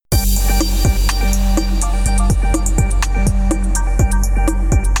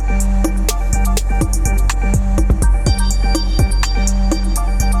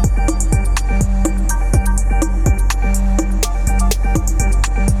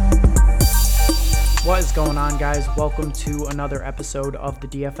What is going on, guys? Welcome to another episode of the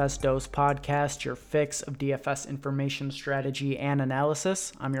DFS Dose podcast, your fix of DFS information, strategy, and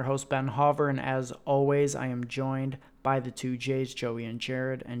analysis. I'm your host, Ben Hover, and as always, I am joined by the two J's, Joey and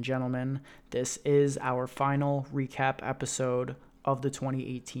Jared. And gentlemen, this is our final recap episode of the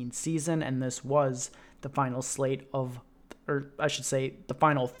 2018 season, and this was the final slate of, or I should say, the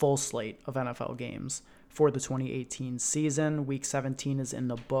final full slate of NFL games for the 2018 season. Week 17 is in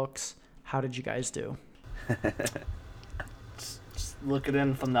the books. How did you guys do? just look it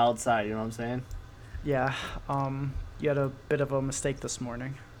in from the outside, you know what I'm saying? Yeah, you had a bit of a mistake this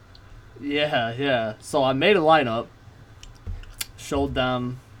morning. Yeah. So I made a lineup, showed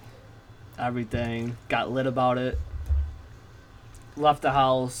them everything, got lit about it, left the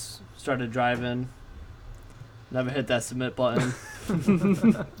house, started driving, never hit that submit button.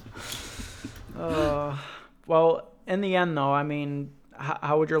 Well, in the end, though, I mean,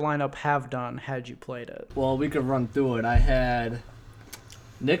 how would your lineup have done had you played it? Well, we could run through it. I had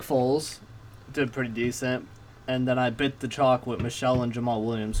Nick Foles, did pretty decent, and then I bit the chalk with Michelle and Jamal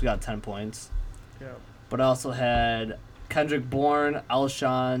Williams, who got 10 points. Yeah. But I also had Kendrick Bourne,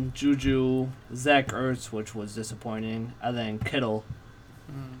 Alshon, Juju, Zach Ertz, which was disappointing, and then Kittle.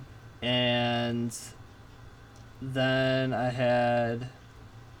 And then I had...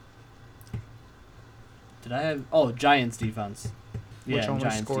 Giants defense. Which only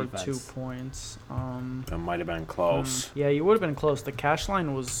Giants scored defense. 2 points. It might have been close. Yeah, you would have been close. The cash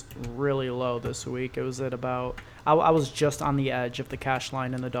line was really low this week. It was at about... I was just on the edge of the cash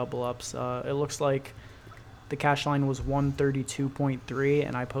line in the double-ups. It looks like the cash line was 132.3,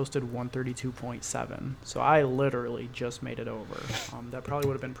 and I posted 132.7. So I literally just made it over. That probably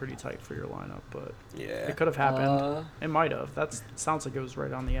would have been pretty tight for your lineup, but Yeah. it could have happened. It might have. That sounds like it was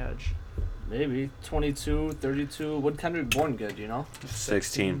right on the edge. Maybe 22, 32. What Kendrick Bourne get, you know?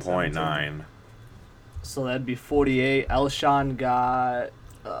 16.9. So that'd be 48. Alshon got,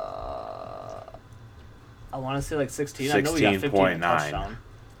 I want to say like 16. I know he got 15 and a 16.9. touchdown.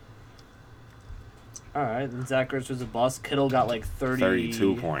 All right, then Zach Ertz was a bust. Kittle got like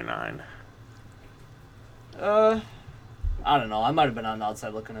 32.9. I don't know. I might have been on the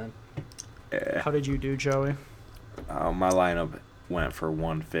outside looking in. Yeah. How did you do, Joey? My lineup went for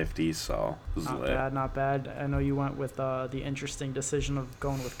 150, so it was lit. Not bad. I know you went with the interesting decision of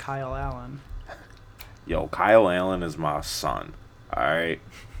going with Kyle Allen. Yo, Kyle Allen is my son. All right.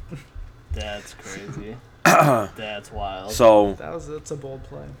 That's crazy. That's wild. So That's a bold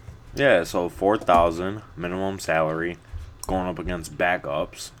play. yeah, so 4,000 minimum salary, going up against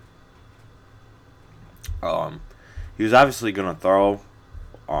backups. He was obviously gonna throw.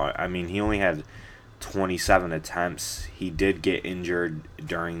 I mean, he only had 27 attempts. He did get injured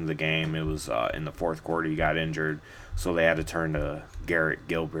during the game. It was in the fourth quarter he got injured, so they had to turn to Garrett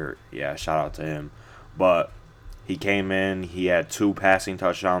Gilbert. Yeah, shout out to him. But he came in, he had 2 passing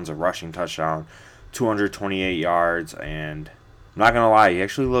touchdowns, a rushing touchdown, 228 yards, and I'm not going to lie, he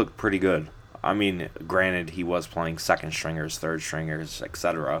actually looked pretty good. I mean, granted, he was playing second stringers, third stringers,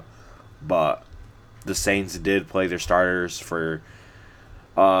 etc. But the Saints did play their starters for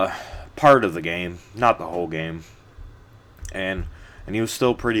part of the game, not the whole game, and he was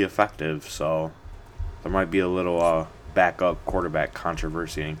still pretty effective. So there might be a little backup quarterback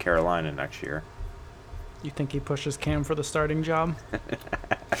controversy in Carolina next year. You think he pushes Cam for the starting job? I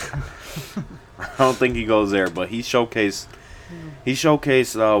don't think he goes there, but he showcased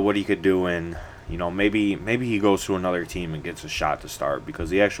what he could do, and maybe he goes to another team and gets a shot to start, because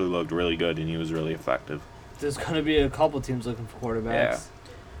he actually looked really good and he was really effective. There's gonna be a couple teams looking for quarterbacks. Yeah.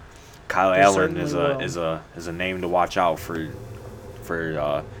 Kyle They Allen is certainly a name to watch out for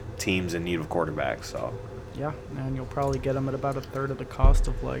teams in need of quarterbacks. So Yeah, and you'll probably get him at about a third of the cost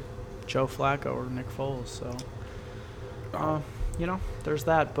of like Joe Flacco or Nick Foles. So, there's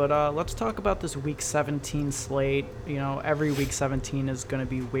that. But let's talk about this Week 17 slate. Every Week 17 is going to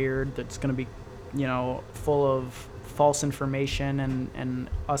be weird. That's going to be, full of false information, and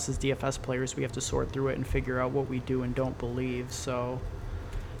us as DFS players, we have to sort through it and figure out what we do and don't believe. So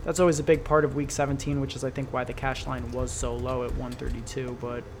that's always a big part of Week 17, which is, I think, why the cash line was so low at 132.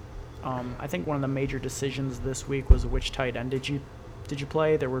 But I think one of the major decisions this week was which tight end did you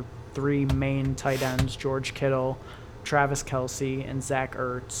play. There were 3 main tight ends: George Kittle, Travis Kelce, and Zach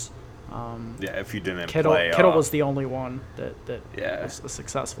Ertz. if you didn't Kittle play, was the only one that Yeah. was a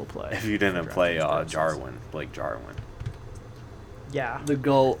successful play. if you didn't for play DraftKings Blake Jarwin. Yeah. The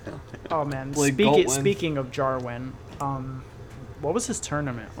GOAT. Oh man. Blake Goldwyn. Speaking of Jarwin, what was his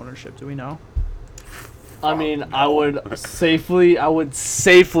tournament ownership? Do we know? I mean, I would safely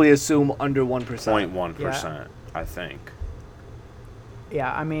assume under 1%. 0.1%, I think.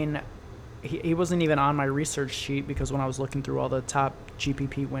 Yeah, I mean, he wasn't even on my research sheet because when I was looking through all the top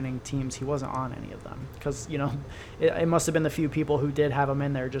GPP winning teams, he wasn't on any of them. Because, it must have been the few people who did have him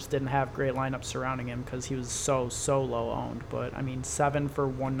in there just didn't have great lineups surrounding him because he was so low owned. But, 7 for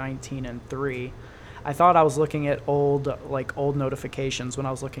 119 and 3. I thought I was looking at old notifications when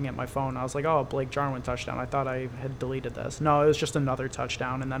I was looking at my phone. I was like, oh, Blake Jarwin touchdown. I thought I had deleted this. No, it was just another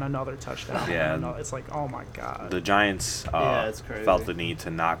touchdown and then another touchdown. Yeah. It's like, oh, my God. The Giants it's crazy. felt the need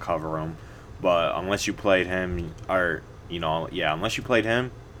to not cover him. But unless you played him, unless you played him,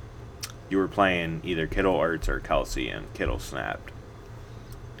 you were playing either Kittle, Ertz, or Kelsey, and Kittle snapped.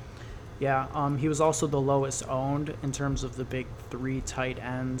 Yeah, he was also the lowest owned in terms of the big 3 tight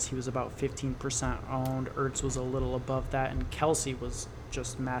ends. He was about 15% owned. Ertz was a little above that, and Kelsey was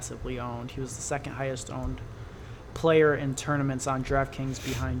just massively owned. He was the second highest owned player in tournaments on DraftKings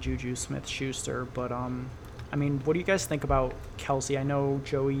behind Juju Smith-Schuster. But, what do you guys think about Kelsey? I know,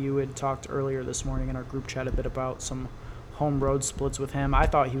 Joey, you had talked earlier this morning in our group chat a bit about some home road splits with him. I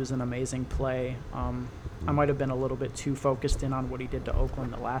thought he was an amazing play. I might have been a little bit too focused in on what he did to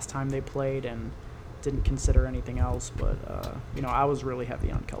Oakland the last time they played and didn't consider anything else. But, I was really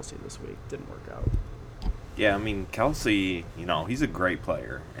heavy on Kelsey this week. Didn't work out. Yeah, Kelsey, he's a great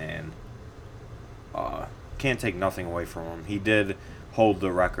player, and can't take nothing away from him. He did hold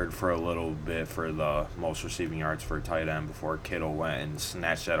the record for a little bit for the most receiving yards for a tight end before Kittle went and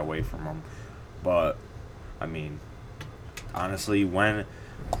snatched that away from him. But, honestly, when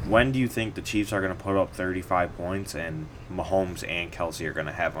do you think the Chiefs are going to put up 35 points and Mahomes and Kelsey are going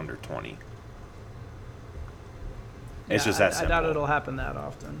to have under 20? It's just that simple. I doubt it'll happen that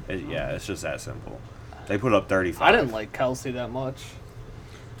often. It's just that simple. They put up 35. I didn't like Kelsey that much.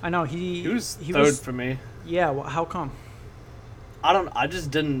 I know he was third for me. Yeah, well, how come? I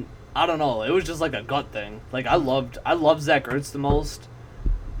just didn't. I don't know. It was just like a gut thing. Like I loved Zach Ertz the most,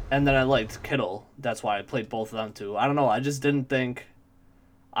 and then I liked Kittle. That's why I played both of them too. I don't know. I just didn't think.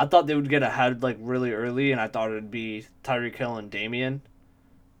 I thought they would get ahead like really early, and I thought it'd be Tyreek Hill and Damian.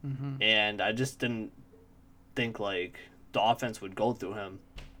 Mm-hmm. And I just didn't think like the offense would go through him.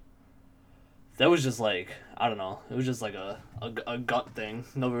 That was just like, I don't know. It was just like a gut thing.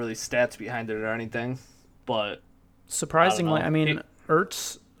 No really stats behind it or anything. But surprisingly,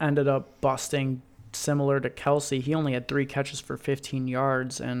 Ertz ended up busting similar to Kelsey. He only had 3 catches for 15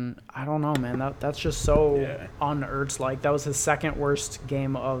 yards, and I don't know, man. That's just so un-Ertz-like. That was his second worst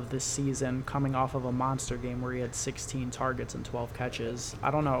game of the season, coming off of a monster game where he had 16 targets and 12 catches.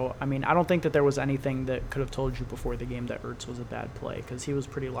 I don't know. I don't think that there was anything that could have told you before the game that Ertz was a bad play because he was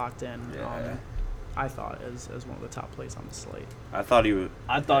pretty locked in. Yeah. I thought as one of the top plays on the slate. I thought he was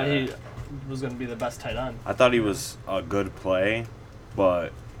going to be the best tight end. I thought he was a good play,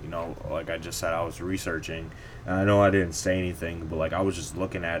 but like I just said, I was researching, and I know I didn't say anything, but like I was just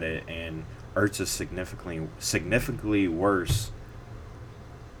looking at it, and Ertz is significantly worse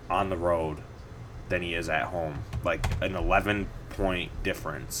on the road than he is at home. Like an 11-point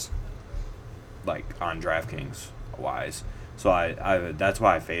difference, like on DraftKings wise. So I that's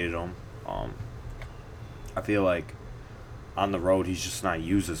why I faded him. I feel like on the road he's just not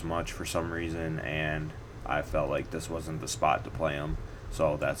used as much for some reason, and I felt like this wasn't the spot to play him.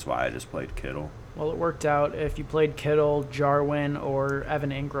 So that's why I just played Kittle. Well, it worked out. If you played Kittle, Jarwin, or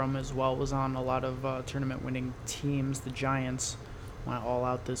Evan Ingram as well was on a lot of tournament-winning teams. The Giants went all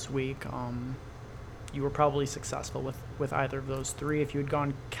out this week. You were probably successful with either of those 3. If you had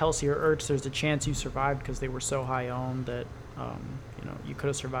gone Kelsey or Ertz, there's a chance you survived because they were so high owned that you could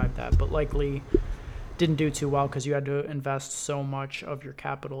have survived that. But likely didn't do too well because you had to invest so much of your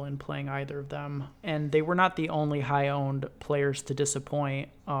capital in playing either of them. And they were not the only high-owned players to disappoint.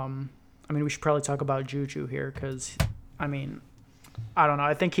 We should probably talk about Juju here because, I don't know.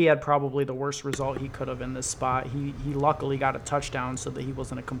 I think he had probably the worst result he could have in this spot. He luckily got a touchdown so that he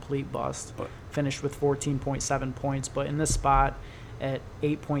wasn't a complete bust. Finished with 14.7 points. But in this spot at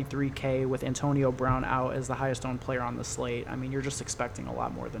 8.3K with Antonio Brown out as the highest-owned player on the slate, you're just expecting a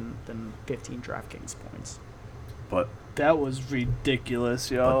lot more than 15 DraftKings points. But that was ridiculous,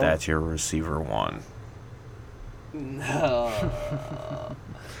 yo. But that's your receiver 1.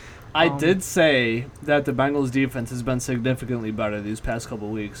 I did say that the Bengals defense has been significantly better these past couple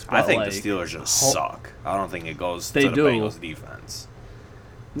weeks. I think the Steelers just suck. I don't think it goes to the Bengals defense.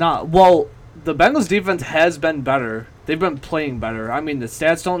 Well, the Bengals defense has been better. They've been playing better. the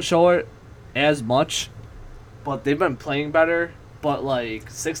stats don't show it as much, but they've been playing better. But,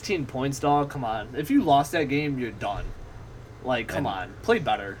 16 points, dog, come on. If you lost that game, you're done. Come on. Play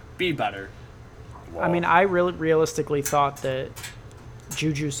better. Be better. Whoa. I really realistically thought that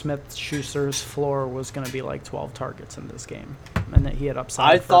Juju Smith-Schuster's floor was going to be 12 targets in this game. and that he had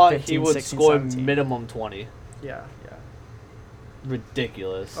upside I for thought 15, he would 16, score 17. minimum 20. Yeah.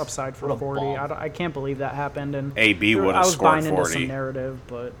 Ridiculous. Upside for What a 40. bum. I can't believe that happened. And AB would I have was scored buying into some 40. narrative,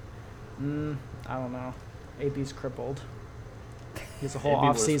 but I don't know. AB's crippled. He has a whole AB off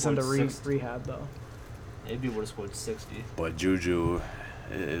would've season to scored 60. rehab though. AB would have scored 60. But Juju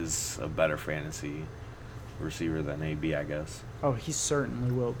is a better fantasy receiver than AB, I guess. Oh, he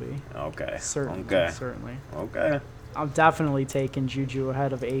certainly will be. Okay. Certainly. Okay. I'm definitely taking Juju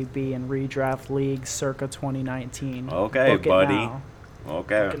ahead of AB in redraft leagues circa 2019. Okay, Book it buddy. now.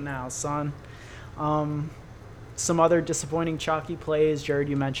 Okay. Book it now, son. Some other disappointing chalky plays. Jared,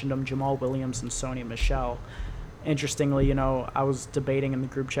 you mentioned them. Jamal Williams and Sony Michel. Interestingly, I was debating in the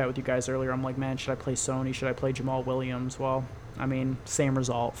group chat with you guys earlier. I'm like, man, should I play Sony? Should I play Jamal Williams? Well, I mean, same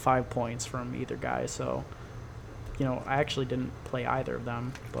result, 5 points from either guy. So, I actually didn't play either of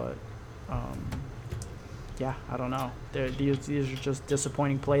them. But, yeah, I don't know. These are just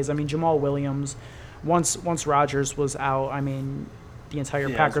disappointing plays. I mean, Jamal Williams, once Rodgers was out, I mean, the entire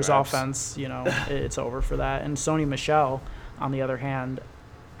Packers offense, it's over for that. And Sony Michel, on the other hand,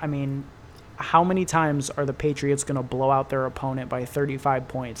 I mean, how many times are the Patriots going to blow out their opponent by 35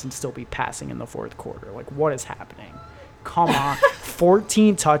 points and still be passing in the fourth quarter? Like, what is happening? Come on.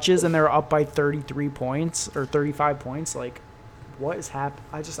 14 touches and they're up by 33 points or 35 points. Like, what is happening?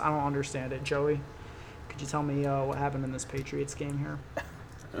 I don't understand it. Joey, could you tell me what happened in this Patriots game here?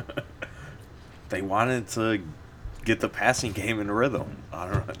 They wanted to get the passing game in rhythm. I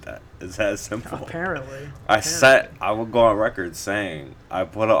don't know that. It's that simple. Apparently. I will go on record saying I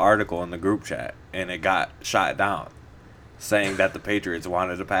put an article in the group chat and it got shot down saying that the Patriots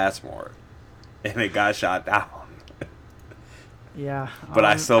wanted to pass more. And it got shot down. Yeah. But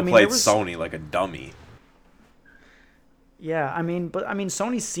I still played was... Sony like a dummy. Yeah,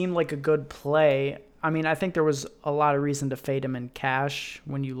 Sony seemed like a good play. I mean, I think there was a lot of reason to fade him in cash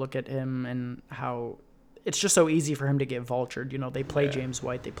when you look at him and how it's just so easy for him to get vultured. They play James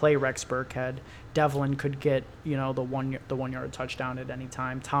White, they play Rex Burkhead. Devlin could get, the 1 yard touchdown at any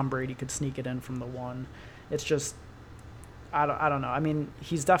time. Tom Brady could sneak it in from the 1. It's just, I don't know. I mean,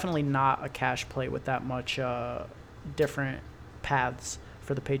 he's definitely not a cash play with that much different paths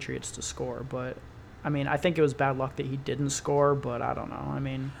for the Patriots to score. But I mean, I think it was bad luck that he didn't score, but I don't know. I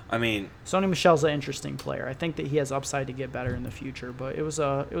mean, Sony Michel's an interesting player. I think that he has upside to get better in the future, but it was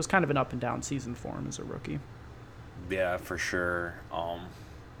kind of an up and down season for him as a rookie. Yeah, for sure.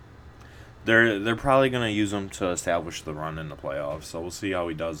 They're probably gonna use him to establish the run in the playoffs, so we'll see how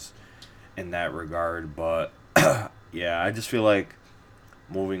he does in that regard. But yeah, I just feel like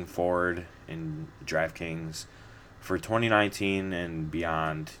moving forward in DraftKings for 2019 and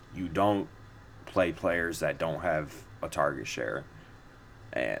beyond, you don't play players that don't have a target share,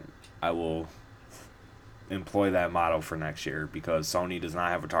 and I will employ that motto for next year because Sony does not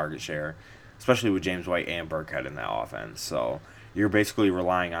have a target share, especially with James White and Burkhead in that offense. So you're basically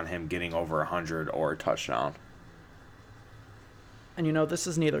relying on him getting over 100 or a touchdown. And this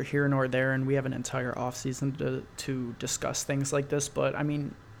is neither here nor there, and we have an entire offseason to discuss things like this. But I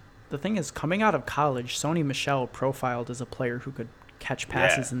mean, the thing is, coming out of college, Sony Michel profiled as a player who could catch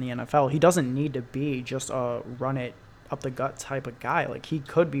passes in the NFL. He doesn't need to be just a run it up the gut type of guy. Like, he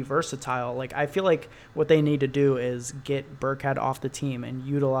could be versatile. Like, I feel like what they need to do is get Burkhead off the team and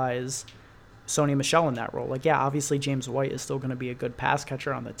utilize Sony Michel in that role. Like, yeah, obviously James White is still going to be a good pass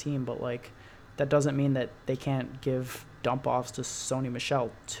catcher on the team, but like, that doesn't mean that they can't give dump offs to Sony Michel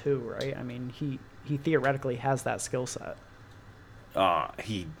too, right? I mean, he theoretically has that skill set.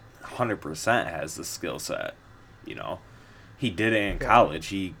 He 100% has the skill set, He did it in college.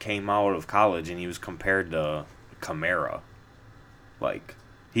 He came out of college and he was compared to Kamara. Like,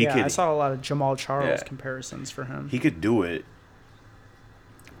 I saw a lot of Jamal Charles comparisons for him. He could do it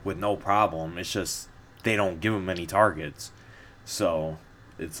with no problem. It's just they don't give him any targets. So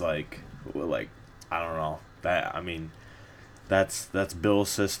it's like I don't know. That's Bill's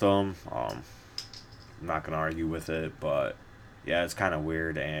system. I'm not gonna argue with it, but yeah, it's kind of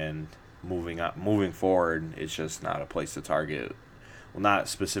weird. And moving forward, it's just not a place to target. Well, not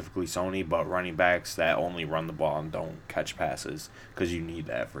specifically Sony, but running backs that only run the ball and don't catch passes, because you need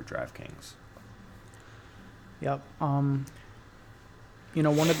that for DraftKings. Yep. One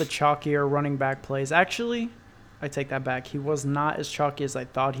of the chalkier running back plays. Actually, I take that back. He was not as chalky as I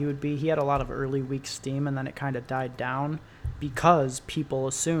thought he would be. He had a lot of early week steam, and then it kind of died down because people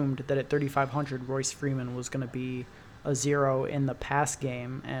assumed that at 3,500, Royce Freeman was going to be a zero in the pass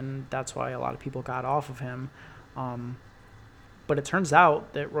game, and that's why a lot of people got off of him. But it turns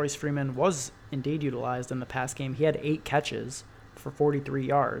out that Royce Freeman was indeed utilized in the pass game. He had 8 catches for 43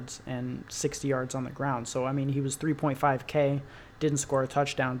 yards and 60 yards on the ground. So, I mean, he was 3.5K, didn't score a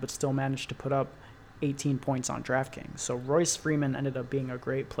touchdown, but still managed to put up 18 points on DraftKings. So Royce Freeman ended up being a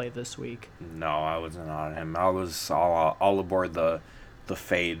great play this week. No, I wasn't on him. I was all aboard the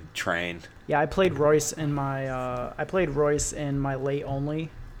fade train. Yeah, I played Royce in my late only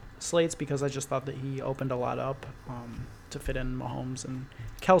slates because I just thought that he opened a lot up to fit in Mahomes and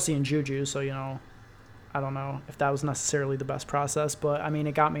Kelsey and Juju. So, you know, I don't know if that was necessarily the best process, but I mean,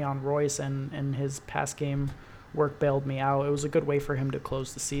 it got me on Royce, and his pass game work bailed me out. It was a good way for him to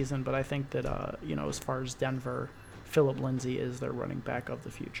close the season, but I think that, you know, as far as Denver, Phillip Lindsay is their running back of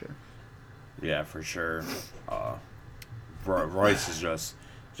the future. Yeah, for sure. Royce is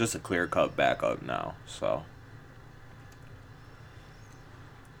just a clear-cut backup now, so.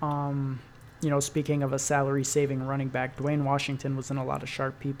 You know, speaking of a salary-saving running back, Dwayne Washington was in a lot of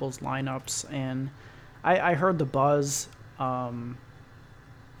sharp people's lineups, and I heard the buzz.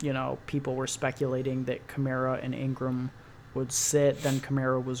 You know, people were speculating that Kamara and Ingram would sit. Then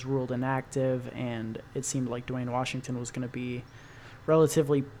Kamara was ruled inactive, and it seemed like Dwayne Washington was going to be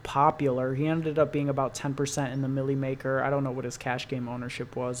relatively popular. He ended up being about 10% in the Millie Maker. I don't know what his cash game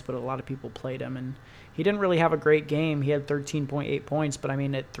ownership was, but a lot of people played him, and he didn't really have a great game. He had 13.8 points, but I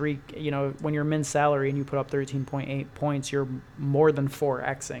mean, at when you're min salary and you put up 13.8 points, you're more than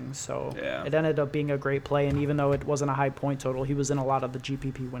 4xing. So yeah. It ended up being a great play, and even though it wasn't a high point total, he was in a lot of the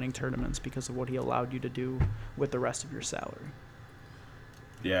GPP winning tournaments because of what he allowed you to do with the rest of your salary.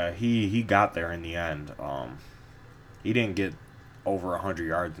 Yeah, he got there in the end. He didn't get over 100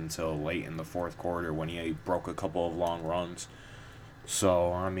 yards until late in the fourth quarter when he broke a couple of long runs.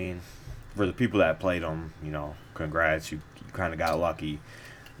 So, I mean, for the people that played him, you know, congrats. You kind of got lucky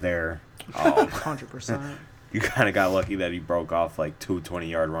there. 100%. You kind of got lucky that he broke off like 2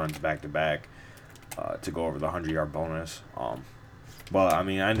 20-yard runs back-to-back to go over the 100-yard bonus. But, I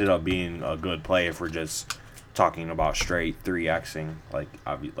mean, it ended up being a good play if we're just talking about straight 3xing. Like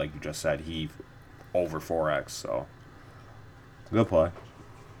you just said, he over 4x, so good play.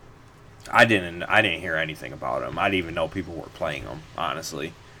 I didn't hear anything about him. I didn't even know people were playing him,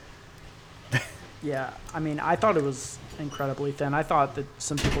 honestly. Yeah, I mean, I thought it was incredibly thin. I thought that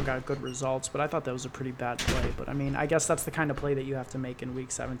some people got good results, but I thought that was a pretty bad play. But, I mean, I guess that's the kind of play that you have to make in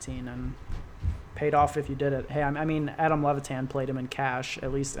Week 17, and paid off if you did it. Hey, I mean, Adam Levitan played him in cash,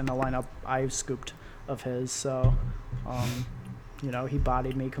 at least in the lineup I scooped of his. So, you know, he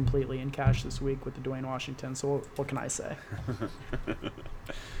bodied me completely in cash this week with the Dwayne Washington. So what can I say?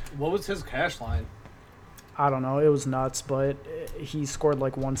 What was his cash line? I don't know. It was nuts, but he scored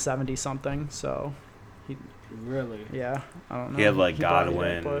like 170 something. So, Really? Yeah, I don't know. He had like He bodied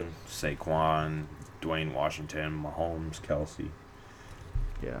Godwin, it, Saquon, Dwayne Washington, Mahomes, Kelsey.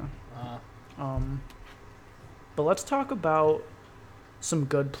 yeah. But let's talk about some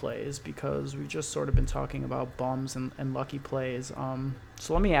good plays because we've just sort of been talking about bums and lucky plays.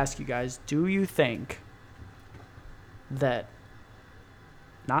 So let me ask you guys, do you think that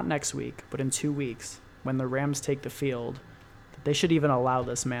not next week, but in 2 weeks, when the Rams take the field, that they should even allow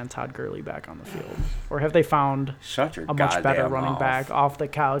this man Todd Gurley back on the field? Or have they found Shut your a much better goddamn running mouth. back off the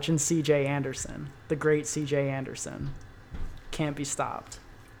couch in C.J. Anderson, the great C.J. Anderson? Can't be stopped.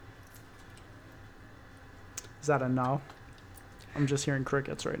 Is that a no? I'm just hearing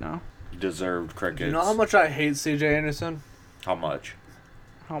crickets right now. Deserved crickets. You know how much I hate CJ Anderson? How much?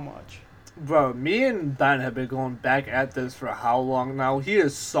 How much? Bro, me and Ben have been going back at this for how long now? He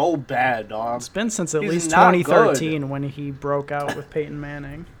is so bad, dog. It's been since at He's least not 2013 when he broke out with Peyton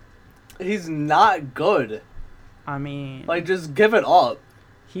Manning. He's not good. I mean, Like, just give it up.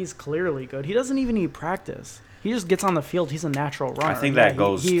 he's clearly good. He doesn't even need practice. He just gets on the field. He's a natural runner. I think Yeah, that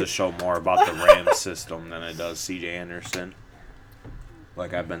goes he- to show more about the Rams system than it does C.J. Anderson.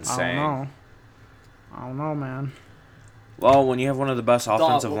 Like I've been saying. I don't know, man. Well, when you have one of the best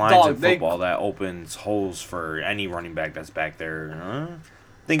offensive lines dog, in football, that opens holes for any running back that's back there. I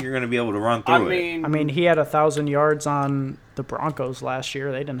think you're going to be able to run through it. I mean, he had 1,000 yards on the Broncos last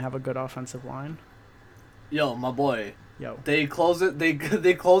year. They didn't have a good offensive line. Yo, my boy. Yo, They close it. They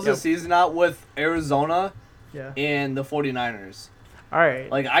close the Yep. season out with Arizona yeah. and the 49ers. All right,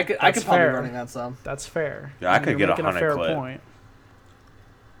 Like I could That's probably fair. running on some. that's fair. Yeah, I could You're get making a 100 fair clip. point.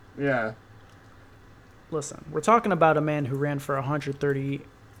 Yeah. Listen, we're talking about a man who ran for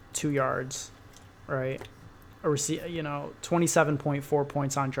 132 yards, right? 27.4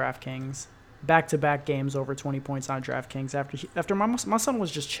 points on DraftKings. Back-to-back games over 20 points on DraftKings. After my son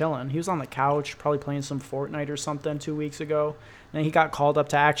was just chilling. He was on the couch, probably playing some Fortnite or something 2 weeks ago. And then he got called up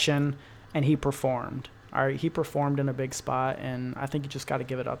to action, and he performed. All right, he performed in a big spot, and I think you just got to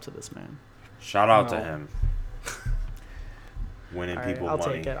give it up to this man. Shout out to No. him. winning All right, people I'll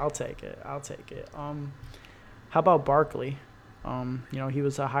money. take it. I'll take it. How about Barkley? He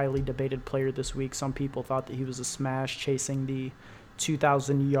was a highly debated player this week. Some people thought that he was a smash, chasing the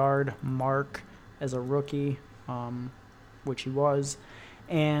 2,000-yard mark as a rookie, which he was.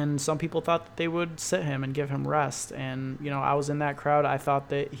 And some people thought that they would sit him and give him rest. And, I was in that crowd. I thought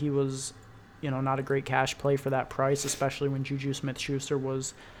that he was, not a great cash play for that price, especially when Juju Smith-Schuster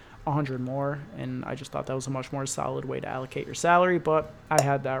was 100 more. And I just thought that was a much more solid way to allocate your salary. But I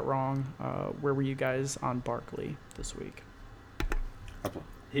had that wrong. Where were you guys on Barkley this week?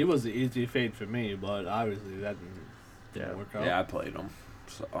 He was the easy fade for me, but obviously that didn't work out. Yeah, I played him.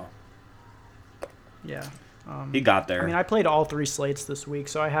 So Yeah. he got there. I mean, I played all 3 slates this week,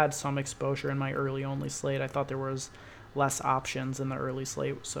 so I had some exposure in my early-only slate. I thought there was less options in the early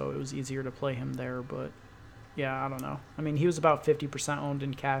slate, so it was easier to play him there. But, yeah, I don't know. I mean, he was about 50% owned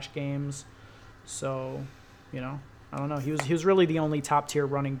in cash games, so, I don't know. He was really the only top-tier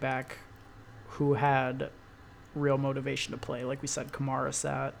running back who had real motivation to play. Like we said, Kamara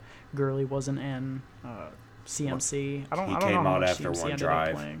sat, Gurley wasn't in, CMC. I don't know came how out much after CMC one ended drive.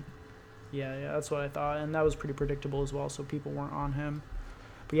 up playing. Yeah, that's what I thought, and that was pretty predictable as well, so people weren't on him.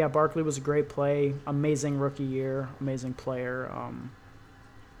 But yeah, Barkley was a great play, amazing rookie year, amazing player.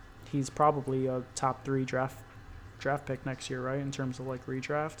 He's probably a top 3 draft pick next year, right, in terms of like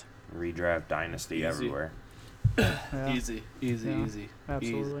redraft? Redraft, dynasty, everywhere. Yeah, Easy.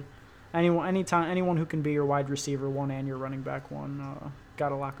 absolutely. Anyone who can be your wide receiver 1 and your running back 1,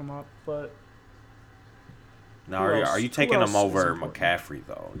 gotta lock him up. But Now, Who are else- you who taking else him is over important? McCaffrey,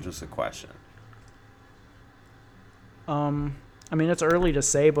 though? Just a question. I mean, it's early to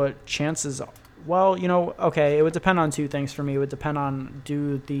say, but chances. Well, okay, it would depend on 2 things for me. It would depend on,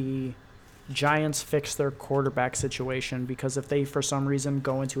 do the Giants fix their quarterback situation? Because if they, for some reason,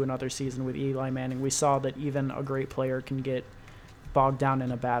 go into another season with Eli Manning, we saw that even a great player can get bogged down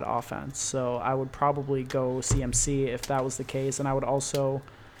in a bad offense. So I would probably go CMC if that was the case, and I would also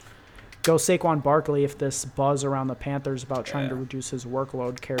go Saquon Barkley if this buzz around the Panthers about trying to reduce his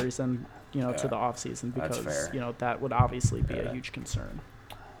workload carries them, to the offseason, That's because fair. That would obviously be a huge concern.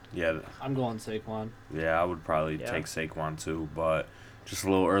 Yeah, I'm going Saquon. I would probably take Saquon too, but just a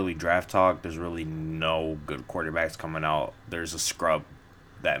little early draft talk. There's really no good quarterbacks coming out. There's a scrub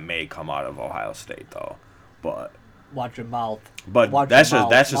that may come out of Ohio State though, but Watch your mouth. that's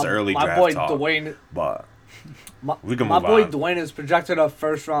just early my draft boy talk. Dwayne. But My, we can my move boy on. Dwayne is projected a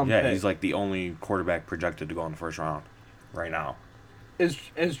first round Yeah, pick. he's like the only quarterback projected to go in the first round right now. Is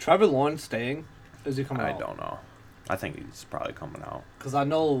Trevor Lawrence staying? Is he coming out? I don't know. I think he's probably coming out. Because I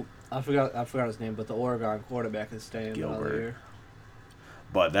know I forgot his name, but the Oregon quarterback is staying another Gilbert. year.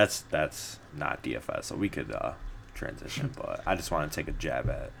 But that's not DFS, so we could transition. But I just want to take a jab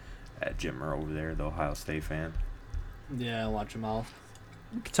at Jimmer over there, the Ohio State fan. Yeah, watch your mouth.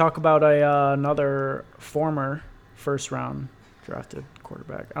 We could talk about another former first-round drafted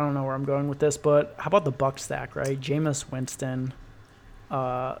quarterback. I don't know where I'm going with this, but how about the Buck stack, right? Jameis Winston,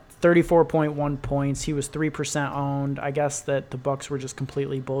 34.1 points. He was 3% owned. I guess that the Bucks were just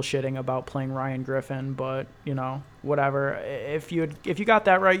completely bullshitting about playing Ryan Griffin, but whatever. If you got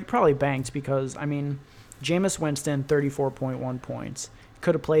that right, you probably banked, because Jameis Winston, 34.1 points.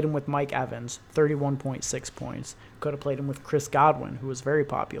 Could have played him with Mike Evans, 31.6 points. Could have played him with Chris Godwin, who was very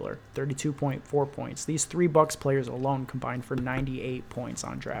popular, 32.4 points. These 3 Bucks players alone combined for 98 points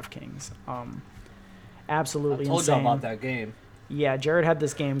on DraftKings. Absolutely I told insane. you about that game. Yeah, Jared had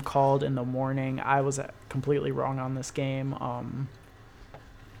this game called in the morning. I was completely wrong on this game.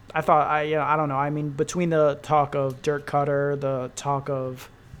 I thought, I don't know. Between the talk of Dirk Cutter, the talk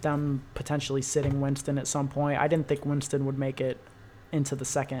of them potentially sitting Winston at some point, I didn't think Winston would make it into the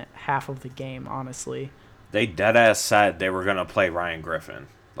second half of the game, honestly. They deadass said they were gonna play Ryan Griffin.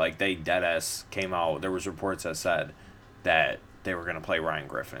 Like, they deadass came out. There was reports that said that they were gonna play Ryan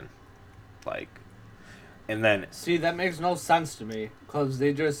Griffin. Like, and then See, that makes no sense to me, because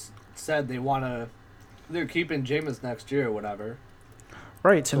they just said they're keeping Jameis next year or whatever.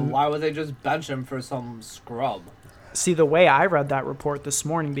 Right. So why would they just bench him for some scrub? See, the way I read that report this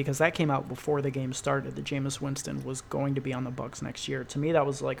morning, because that came out before the game started, that Jameis Winston was going to be on the Bucks next year. To me, that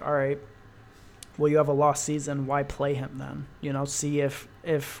was like, all right, well, you have a lost season. Why play him then? See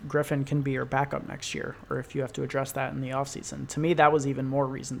if Griffin can be your backup next year, or if you have to address that in the offseason. To me, that was even more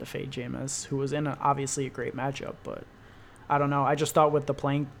reason to fade Jameis, who was in obviously a great matchup. But I don't know. I just thought with the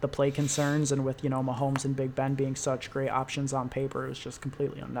play concerns, and with Mahomes and Big Ben being such great options on paper, it was just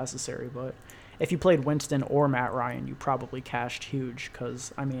completely unnecessary. But if you played Winston or Matt Ryan, you probably cashed huge,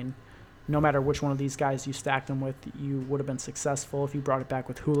 because, no matter which one of these guys you stacked them with, you would have been successful. If you brought it back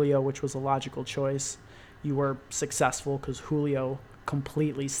with Julio, which was a logical choice, you were successful because Julio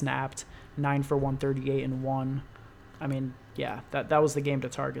completely snapped, 9 for 138 and 1. I mean, yeah, that was the game to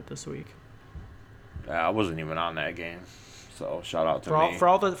target this week. Yeah, I wasn't even on that game, so shout out to me. For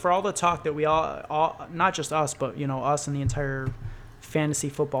all the talk that we all not just us, but us and the entire fantasy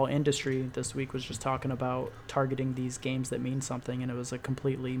football industry this week was just talking about targeting these games that mean something, and it was a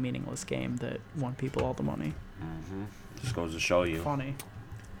completely meaningless game that won people all the money. Just goes to show you. Funny.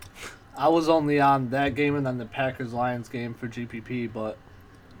 I was only on that game and then the Packers-Lions game for GPP, but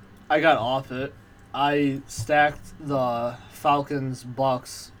I got off it. I stacked the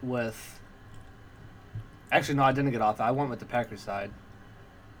Falcons-Bucks with... Actually, no, I didn't get off it. I went with the Packers side,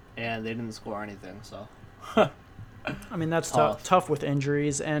 and they didn't score anything, so... I mean, that's tough with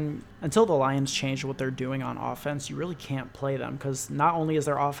injuries, and until the Lions change what they're doing on offense, you really can't play them, because not only is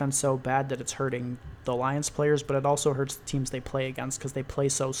their offense so bad that it's hurting the Lions players, but it also hurts the teams they play against because they play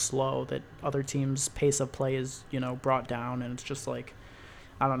so slow that other teams' pace of play is, brought down, and it's just like,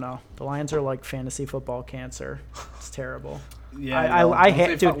 I don't know. The Lions are like fantasy football cancer. It's terrible. Yeah, I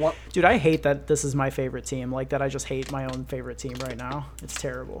hate, dude. I hate that this is my favorite team. Like that, I just hate my own favorite team right now. It's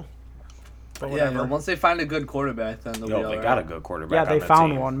terrible. But yeah, once they find a good quarterback, then they'll be all they right. got a good quarterback. Yeah, on they that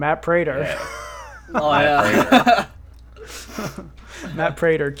found team. one. Matt Prater. Yeah. Oh yeah. Matt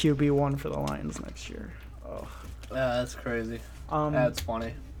Prater, QB1 for the Lions next year. Oh. Yeah, that's crazy. That's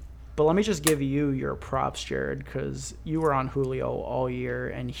funny. But let me just give you your props, Jared, because you were on Julio all year,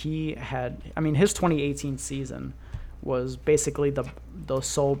 and he had, his 2018 season was basically the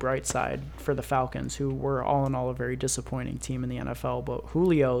sole bright side for the Falcons, who were all in all a very disappointing team in the NFL. But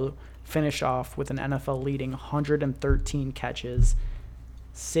Julio finished off with an NFL-leading 113 catches,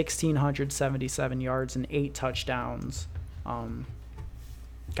 1,677 yards, and 8 touchdowns.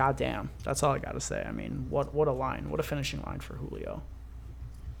 Goddamn, that's all I got to say. I mean, what a line. What a finishing line for Julio.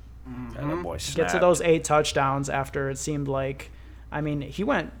 And that boy Get snapped. to those 8 touchdowns after it seemed like, he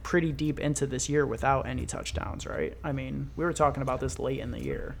went pretty deep into this year without any touchdowns, right? We were talking about this late in the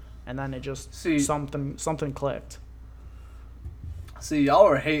year, and then it just something clicked. See, y'all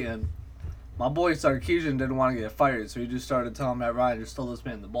were hating. My boy Sarkisian didn't want to get fired, so he just started telling Matt Ryan, just throw this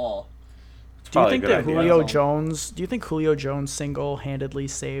man the ball. Do you probably a think good that idea. Julio Jones single-handedly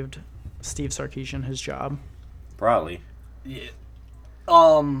saved Steve Sarkisian his job? Probably. Yeah.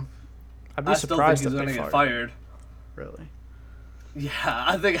 I'd be I still think surprised he's if gonna they get fired. Really? Yeah,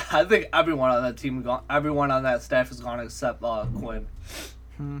 I think everyone on that team, everyone on that staff is gone except Quinn.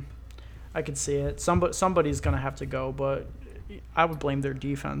 I could see it. Somebody's gonna have to go, but I would blame their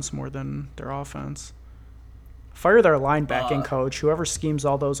defense more than their offense. Fire their linebacking coach. Whoever schemes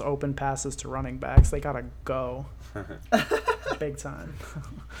all those open passes to running backs, they gotta go. Big time.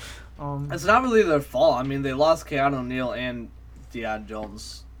 It's not really their fault. They lost Keanu Neal and Deion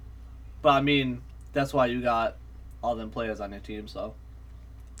Jones. But, that's why you got all them players on your team, so.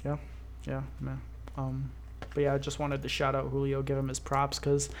 Yeah, man. But yeah, I just wanted to shout out Julio, give him his props,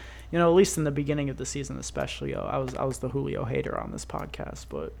 because, at least in the beginning of the season especially, I was the Julio hater on this podcast,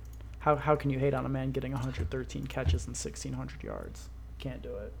 but how can you hate on a man getting 113 catches and 1,600 yards? Can't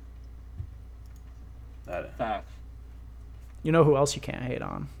do it. Fact. You know who else you can't hate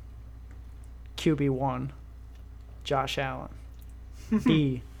on? QB1, Josh Allen.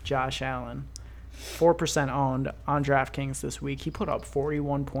 Josh Allen. 4% owned on DraftKings this week. He put up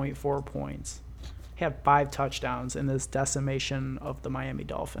 41.4 points. He had 5 touchdowns in this decimation of the Miami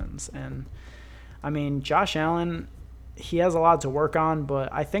Dolphins. And, Josh Allen, he has a lot to work on,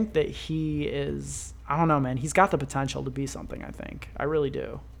 but I think that he is, I don't know, man. He's got the potential to be something, I think. I really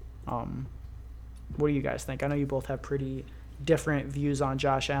do. What do you guys think? I know you both have pretty different views on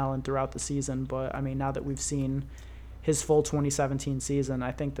Josh Allen throughout the season, but, now that we've seen his full 2017 season,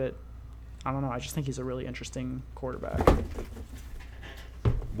 I think that, I don't know, I just think he's a really interesting quarterback.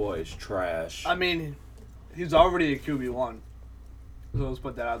 Boy, is trash. He's already a QB1. So let's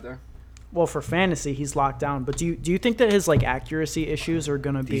put that out there. Well, for fantasy, he's locked down. But do you think that his accuracy issues are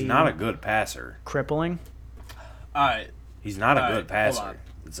going to be? He's not a good passer. Crippling. All right. He's not a good Hold passer. on.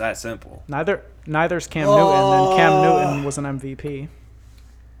 It's that simple. Neither's Cam Newton, and Cam Newton was an MVP.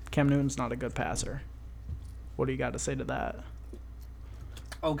 Cam Newton's not a good passer. What do you got to say to that?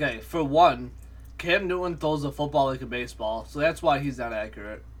 Okay, for one, Cam Newton throws the football like a baseball, so that's why he's not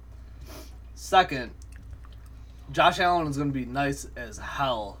accurate. Second, Josh Allen is going to be nice as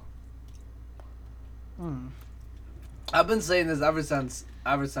hell. I've been saying this ever since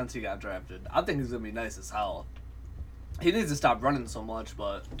he got drafted. I think he's going to be nice as hell. He needs to stop running so much,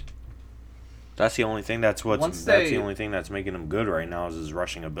 but That's the only thing that's Once that's they- the only thing that's making him good right now is his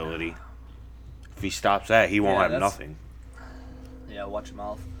rushing ability. If he stops that, he won't Yeah, have that's- nothing. yeah, watch your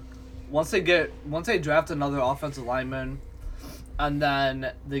mouth. once they draft another offensive lineman, and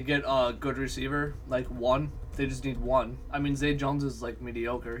then they get a good receiver, like one. They just need one. I mean, Zay Jones is like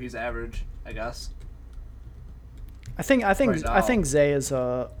mediocre. He's average, I guess. I think Right now. I think Zay is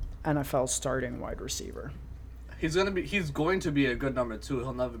a NFL starting wide receiver. He's going to be a good number 2.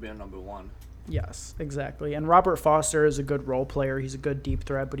 He'll never be a number 1. Yes, exactly. And Robert Foster is a good role player. He's a good deep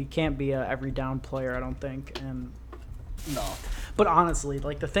threat, but he can't be a every down player, I don't think. And No. but honestly,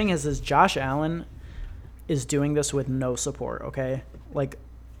 like the thing is Josh Allen is doing this with no support, okay? Like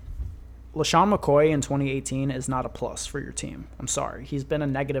LaShawn McCoy in 2018 is not a plus for your team. I'm sorry. He's been a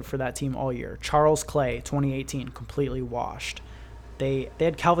negative for that team all year. Charles Clay, 2018, completely washed. They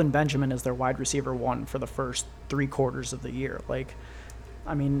had Calvin Benjamin as their wide receiver 1 for the first 3 quarters of the year. Like,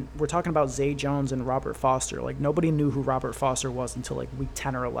 I mean, we're talking about Zay Jones and Robert Foster. Like, nobody knew who Robert Foster was until, like, week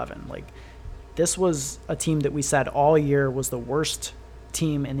 10 or 11. Like, this was a team that we said all year was the worst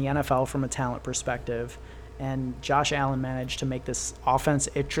team in the NFL from a talent perspective. And Josh Allen managed to make this offense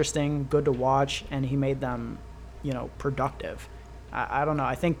interesting, good to watch, and he made them, productive. I don't know.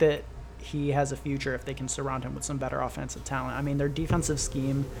 I think that he has a future if they can surround him with some better offensive talent. I mean, their defensive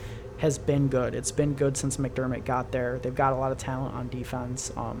scheme has been good. It's been good since McDermott got there. They've got a lot of talent on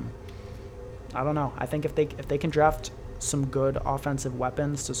defense. I don't know. I think if they can draft some good offensive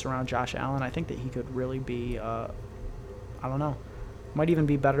weapons to surround Josh Allen, I think that he could really be, I don't know, might even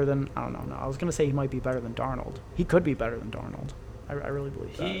be better than, I don't know. No, I was going to say he might be better than Darnold. He could be better than Darnold. I really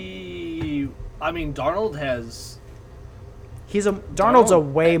believe that. Darnold has... Darnold's a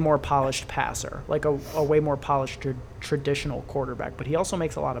way more polished passer, like a way more polished traditional quarterback, but he also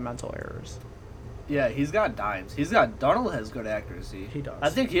makes a lot of mental errors. Yeah, he's got dimes. Darnold has good accuracy. He does. I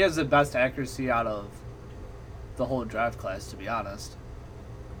think he has the best accuracy out of the whole draft class, to be honest.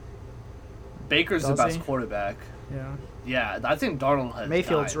 Baker's the best quarterback. Yeah. Yeah, I think Darnold has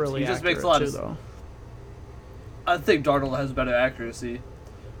Mayfield's dimes. really he just accurate makes a lot too, of, though. I think Darnold has better accuracy.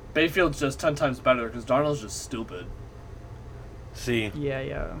 Mayfield's just 10 times better because Darnold's just stupid. See,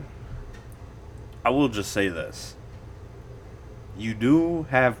 Yeah. I will just say this. You do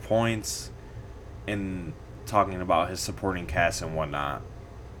have points in talking about his supporting cast and whatnot,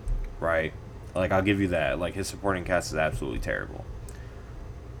 right? Like, I'll give you that. Like, his supporting cast is absolutely terrible.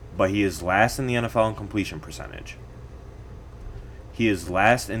 But he is last in the NFL in completion percentage. He is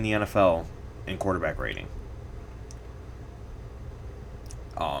last in the NFL in quarterback rating.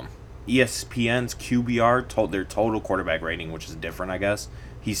 ESPN's QBR, their total quarterback rating, which is different, I guess,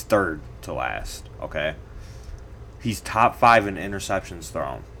 he's third to last, okay? He's top 5 in interceptions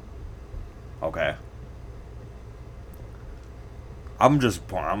thrown, okay? I'm just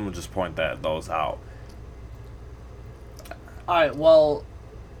point those out. All right, well,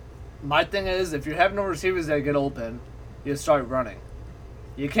 my thing is, if you have no receivers that get open, you start running.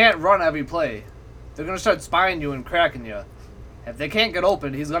 You can't run every play. They're gonna start spying you and cracking you. If they can't get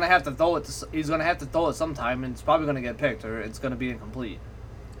open, he's gonna have to throw it. He's gonna have to throw it sometime, and it's probably gonna get picked, or it's gonna be incomplete.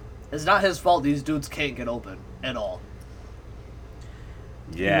 It's not his fault. These dudes can't get open at all.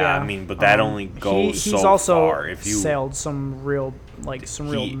 Yeah, I mean, but that only goes he's so also far. If you sailed some real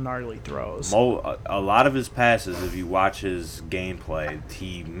gnarly throws. A lot of his passes, if you watch his gameplay,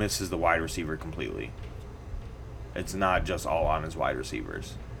 he misses the wide receiver completely. It's not just all on his wide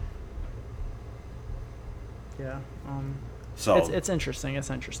receivers. Yeah. So it's interesting. It's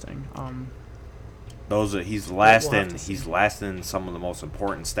interesting. he's last we'll have in to see. he's last in some of the most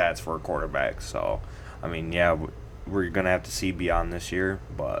important stats for a quarterback. So, I mean, yeah, we're gonna have to see beyond this year,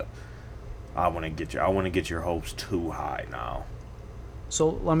 but I want to get your hopes too high now. So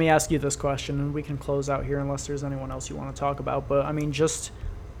let me ask you this question, and we can close out here unless there's anyone else you want to talk about. But I mean, just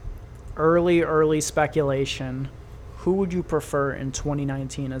early speculation. Who would you prefer in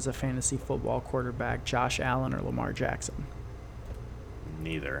 2019 as a fantasy football quarterback, Josh Allen or Lamar Jackson?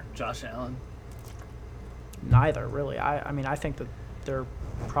 Neither. Josh Allen. Neither, really. I mean, I think that they're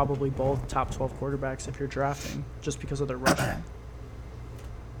probably both top 12 quarterbacks if you're drafting, just because of their rushing.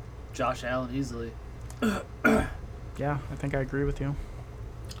 Josh Allen easily. Yeah, I think I agree with you.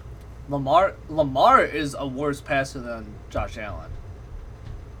 Lamar is a worse passer than Josh Allen.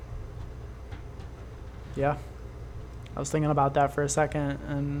 Yeah. I was thinking about that for a second,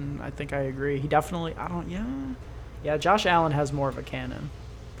 and I think I agree. He definitely, Yeah, Josh Allen has more of a cannon,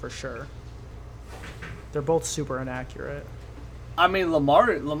 for sure. They're both super inaccurate. I mean,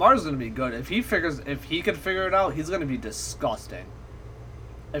 Lamar's gonna be good if he could figure it out. He's gonna be disgusting.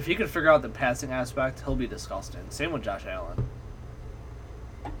 If he could figure out the passing aspect, he'll be disgusting. Same with Josh Allen.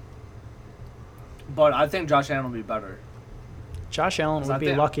 But I think Josh Allen will be better. Josh Allen would be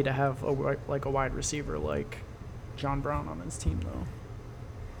think- lucky to have a wide receiver like John Brown on his team, though.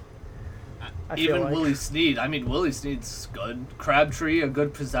 I feel Even like. Willie Snead. I mean, Willie Snead's good. Crabtree, a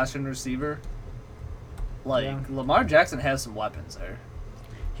good possession receiver. Like, Yeah. Lamar Jackson has some weapons there.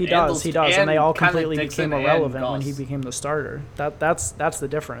 He And does, those- he does, and they all Kenneth completely Dixon became and irrelevant when Gus. he became the starter. That's the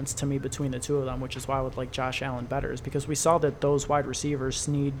difference to me between the two of them, which is why I would like Josh Allen better, is because we saw that those wide receivers,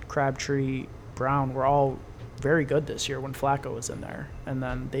 Snead, Crabtree, Brown, were all very good this year when Flacco was in there, and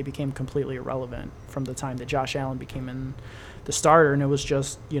then they became completely irrelevant from the time that Josh Allen became in the starter, and it was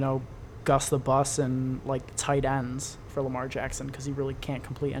just, Gus the Bus and like tight ends for Lamar Jackson because he really can't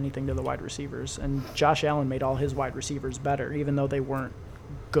complete anything to the wide receivers. And Josh Allen made all his wide receivers better, even though they weren't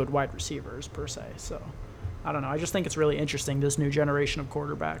good wide receivers per se. So I don't know. I just think it's really interesting, this new generation of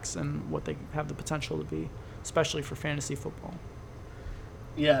quarterbacks and what they have the potential to be, especially for fantasy football.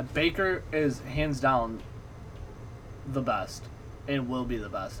 Yeah, Baker is hands down the best and will be the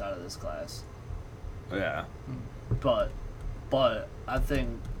best out of this class. Yeah. But I think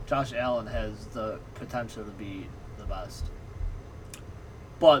Josh Allen has the potential to be the best.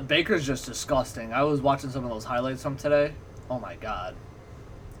 But Baker's just disgusting. I was watching some of those highlights from today. Oh my god.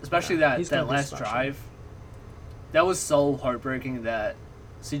 Especially he's that gonna be last special. drive. That was so heartbreaking that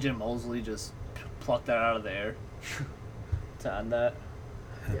CJ Mosley just plucked that out of the air to end that.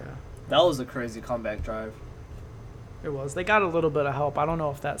 Yeah, That was a crazy comeback drive. it was. They got a little bit of help. I don't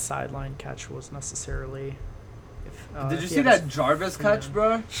know if that sideline catch was necessarily. Did if you he see had that his- Jarvis catch,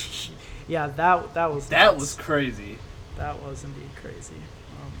 bro? Yeah, that was. That nuts. was crazy. That was indeed crazy.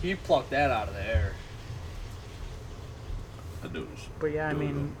 He plucked that out of the air. But yeah, I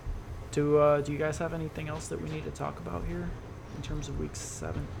mean, do you guys have anything else that we need to talk about here in terms of week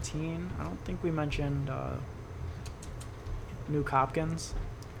 17? I don't think we mentioned Nuke Hopkins.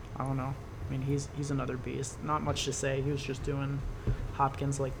 I don't know. I mean, he's another beast. Not much to say. He was just doing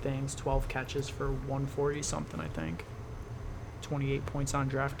Hopkins-like things. 12 catches for 140 something, I think. 28 points on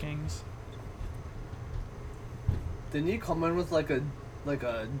DraftKings. Didn't he come in with like a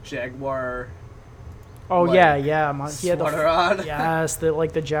Jaguar? Oh Like, yeah. He had sweater on? Yes,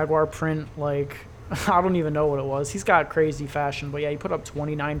 the Jaguar print. Like, I don't even know what it was. He's got crazy fashion, but yeah, he put up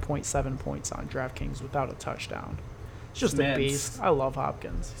 29.7 points on DraftKings without a touchdown. It's just a Man, beast. I love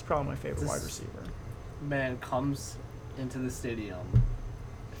Hopkins. He's probably my favorite wide This- receiver. Man comes into the stadium,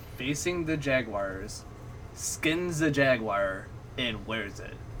 facing the Jaguars, skins the Jaguar, and wears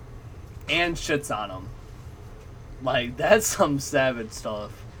it, and shits on him. Like, that's some savage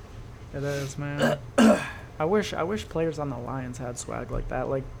stuff. It is, man. I wish players on the Lions had swag like that.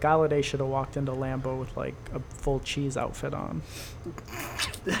 Like, Galladay should have walked into Lambeau with like a full cheese outfit on.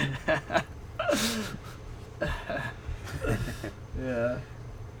 Yeah.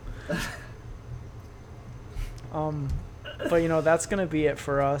 But that's gonna be it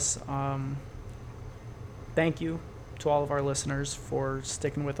for us. Thank you to all of our listeners for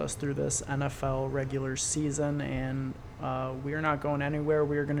sticking with us through this NFL regular season, and we are not going anywhere.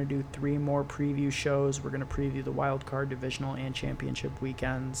 We are going to do 3 more preview shows. We're going to preview the wild card, divisional, and championship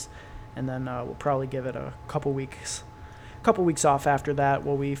weekends, and then we'll probably give it a couple weeks off after that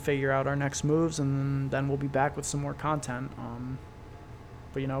while we figure out our next moves, and then we'll be back with some more content.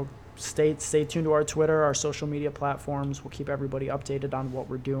 But stay tuned to our Twitter, our social media platforms. We'll keep everybody updated on what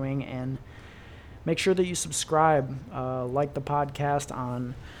we're doing, and make sure that you subscribe, like the podcast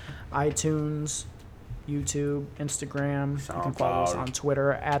on iTunes, YouTube, Instagram. You can follow us SoundCloud. on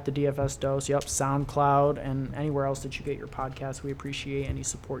Twitter at the DFS Dose. Yep, SoundCloud, and anywhere else that you get your podcast. We appreciate any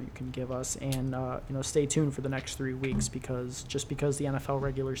support you can give us, and stay tuned for the next 3 weeks, because just because the NFL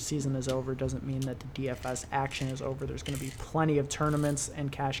regular season is over doesn't mean that the DFS action is over. There's going to be plenty of tournaments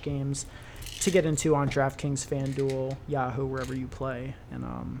and cash games to get into on DraftKings, FanDuel, Yahoo, wherever you play, and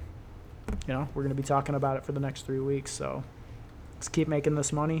we're going to be talking about it for the next 3 weeks, so let's keep making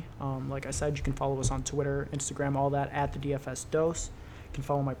this money. Like I said, you can follow us on Twitter, Instagram, all that, at the DFS Dose. You can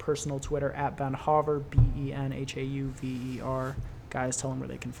follow my personal Twitter, at Ben Hauver, BenHauver. Guys, tell them where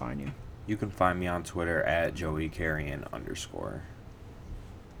they can find you. You can find me on Twitter at JoeyCarrion_.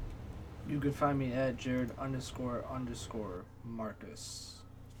 You can find me at Jared__Marcus.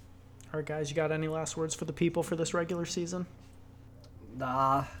 All right, guys, you got any last words for the people for this regular season?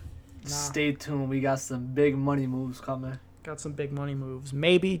 Nah. Stay tuned. We got some big money moves coming. Got some big money moves.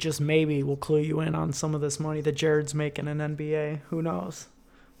 Maybe, just maybe, we'll clue you in on some of this money that Jared's making in NBA. Who knows?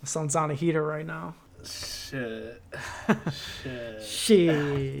 The sun's on a heater right now. Shit.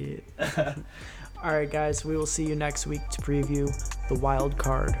 Shit. All right, guys, we will see you next week to preview the wild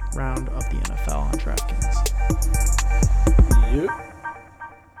card round of the NFL on DraftKings. Yep.